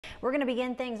We're going to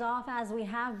begin things off as we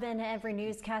have been every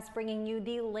newscast, bringing you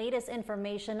the latest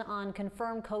information on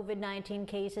confirmed COVID-19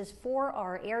 cases for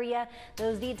our area.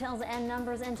 Those details and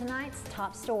numbers in tonight's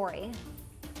top story.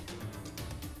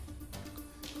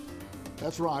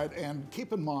 That's right, and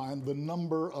keep in mind the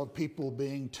number of people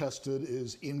being tested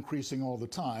is increasing all the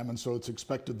time, and so it's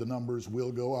expected the numbers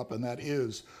will go up, and that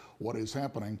is what is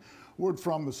happening. Word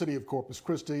from the city of Corpus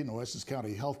Christi, Nueces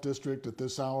County Health District at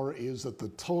this hour is that the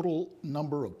total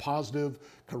number of positive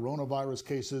coronavirus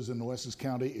cases in Nueces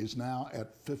County is now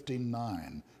at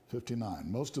 59.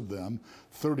 59. Most of them,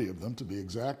 30 of them to be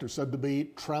exact, are said to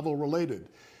be travel related.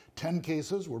 10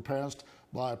 cases were passed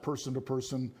by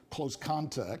person-to-person close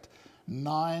contact.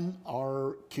 9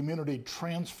 are community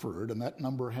transferred, and that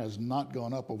number has not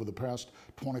gone up over the past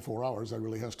 24 hours. That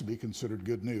really has to be considered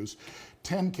good news.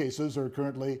 10 cases are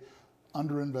currently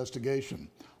under investigation.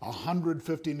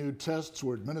 150 new tests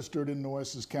were administered in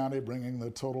Nueces County, bringing the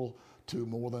total to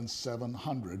more than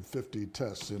 750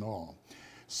 tests in all.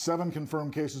 7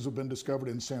 confirmed cases have been discovered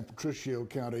in San Patricio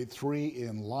County, 3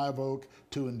 in Live Oak,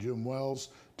 2 in Jim Wells,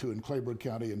 2 in Claiborne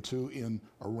County, and 2 in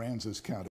Aransas County.